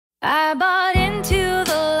I bought into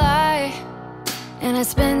the lie, and I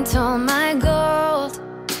spent all my gold.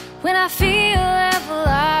 When I feel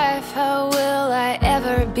alive, how will I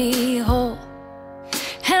ever be whole?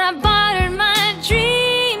 And I bartered my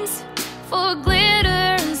dreams for glitter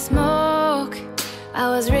and smoke. I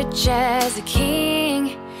was rich as a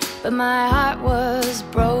king, but my heart was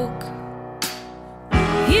broke.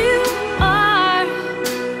 You are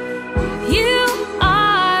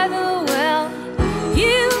the well.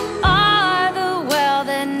 You are the well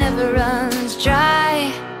that never runs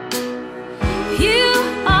dry. You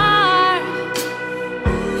are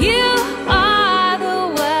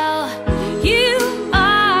the well. You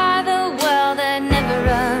are the well that never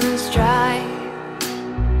runs dry.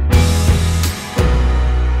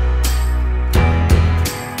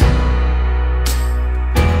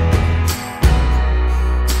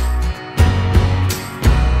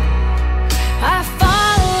 I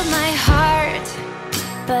followed my heart,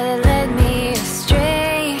 but it led me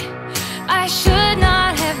astray. I should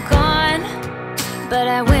not have gone, but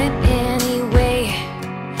I went anyway.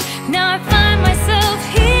 Now I find myself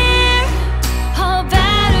here, all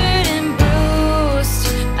battered and bruised.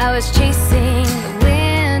 I was chasing the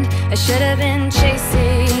wind, I should have been chasing